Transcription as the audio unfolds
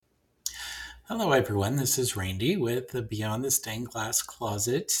Hello, everyone. This is Randy with the Beyond the Stained Glass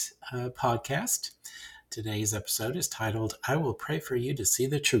Closet podcast. Today's episode is titled, I Will Pray for You to See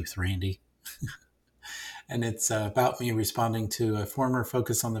the Truth, Randy. And it's about me responding to a former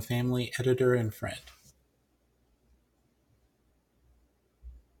Focus on the Family editor and friend.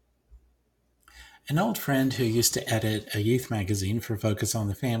 An old friend who used to edit a youth magazine for Focus on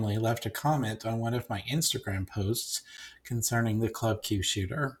the Family left a comment on one of my Instagram posts concerning the Club Q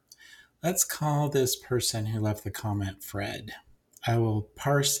shooter. Let's call this person who left the comment Fred. I will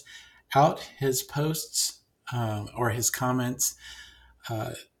parse out his posts or his comments,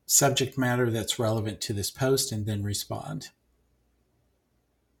 subject matter that's relevant to this post, and then respond.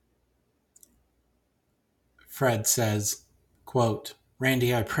 Fred says, quote,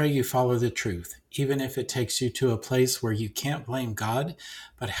 Randy, I pray you follow the truth, even if it takes you to a place where you can't blame God,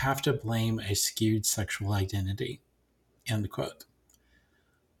 but have to blame a skewed sexual identity. End quote.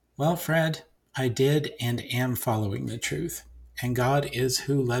 Well, Fred, I did and am following the truth, and God is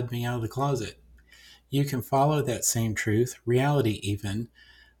who led me out of the closet. You can follow that same truth, reality even,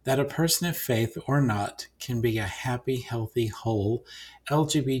 that a person of faith or not can be a happy, healthy, whole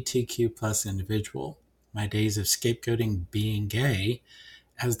LGBTQ plus individual. My days of scapegoating being gay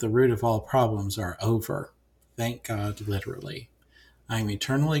as the root of all problems are over. Thank God, literally. I am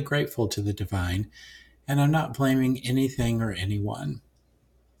eternally grateful to the divine, and I'm not blaming anything or anyone.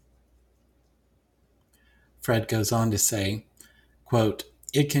 Fred goes on to say, quote,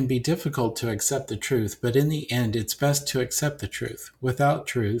 it can be difficult to accept the truth, but in the end, it's best to accept the truth. Without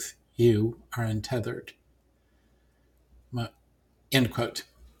truth, you are untethered. End quote.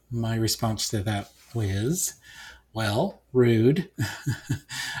 My response to that was, well, rude.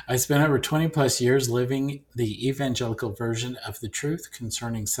 I spent over 20 plus years living the evangelical version of the truth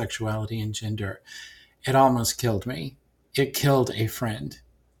concerning sexuality and gender. It almost killed me. It killed a friend,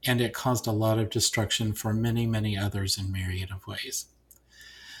 and it caused a lot of destruction for many, many others in myriad of ways.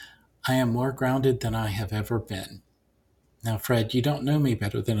 I am more grounded than I have ever been. Now, Fred, you don't know me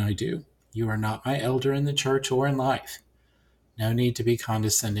better than I do. You are not my elder in the church or in life. No need to be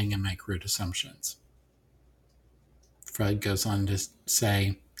condescending and make rude assumptions. Fred goes on to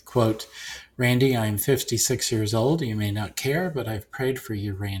say, quote, Randy, I am 56 years old. You may not care, but I've prayed for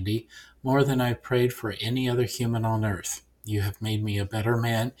you, Randy, more than I've prayed for any other human on earth. You have made me a better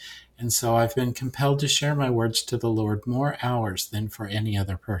man, and so I've been compelled to share my words to the Lord more hours than for any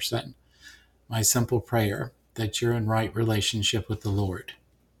other person. My simple prayer, that you're in right relationship with the Lord.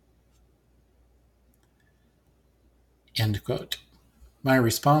 End quote. My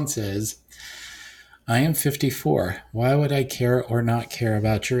response is, I am 54. Why would I care or not care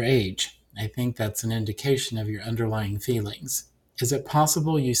about your age? I think that's an indication of your underlying feelings. Is it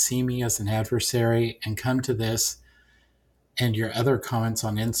possible you see me as an adversary and come to this and your other comments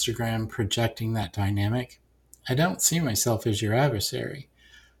on Instagram projecting that dynamic? I don't see myself as your adversary,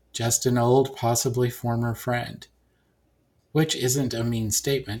 just an old, possibly former friend. Which isn't a mean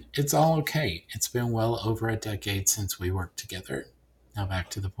statement. It's all okay. It's been well over a decade since we worked together. Now back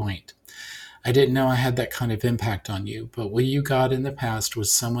to the point. I didn't know I had that kind of impact on you, but what you got in the past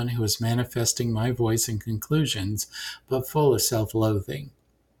was someone who was manifesting my voice and conclusions, but full of self-loathing.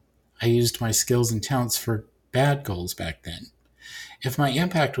 I used my skills and talents for bad goals back then. If my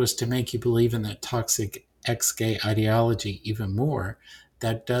impact was to make you believe in that toxic ex-gay ideology even more,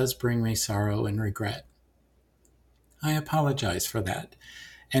 that does bring me sorrow and regret. I apologize for that.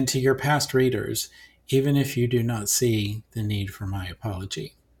 And to your past readers, even if you do not see the need for my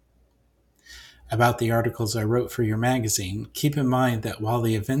apology. About the articles I wrote for your magazine, keep in mind that while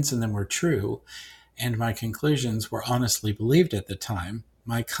the events in them were true, and my conclusions were honestly believed at the time,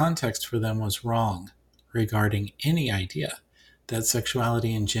 my context for them was wrong regarding any idea that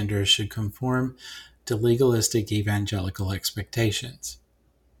sexuality and gender should conform to legalistic evangelical expectations.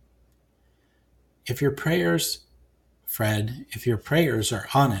 If your prayers are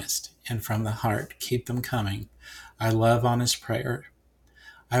honest and from the heart, keep them coming. I love honest prayer.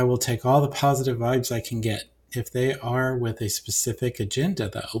 I will take all the positive vibes I can get. If they are with a specific agenda,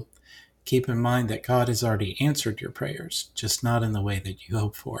 though, keep in mind that God has already answered your prayers, just not in the way that you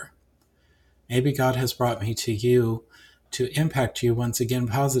hope for. Maybe God has brought me to you to impact you once again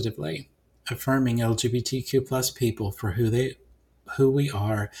positively, affirming LGBTQ plus people for who we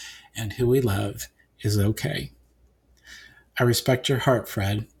are and who we love is okay. I respect your heart,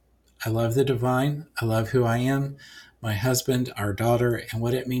 Fred. I love the divine. I love who I am, my husband, our daughter, and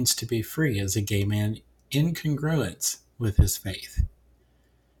what it means to be free as a gay man in congruence with his faith.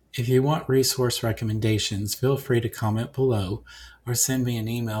 If you want resource recommendations, feel free to comment below or send me an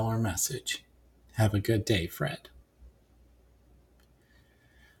email or message. Have a good day, Fred.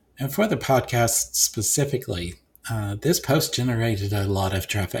 And for the podcast specifically, this post generated a lot of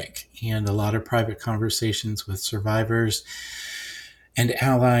traffic and a lot of private conversations with survivors and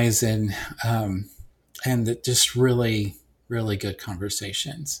allies, and just really, really good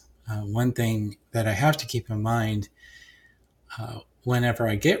conversations. One thing that I have to keep in mind whenever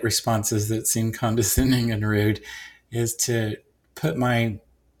I get responses that seem condescending and rude is to put my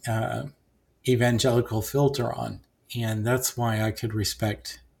evangelical filter on. And that's why I could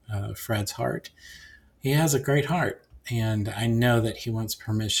respect Fred's heart. He has a great heart, and I know that he wants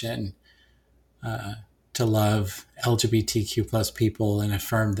permission to love LGBTQ plus people and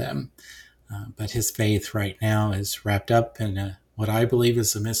affirm them. But his faith right now is wrapped up in what I believe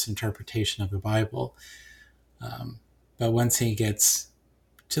is a misinterpretation of the Bible. But once he gets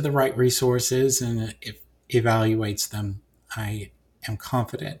to the right resources and evaluates them, I am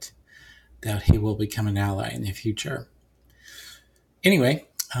confident that he will become an ally in the future. Anyway,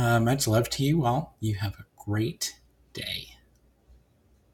 much love to you all. You have a great day.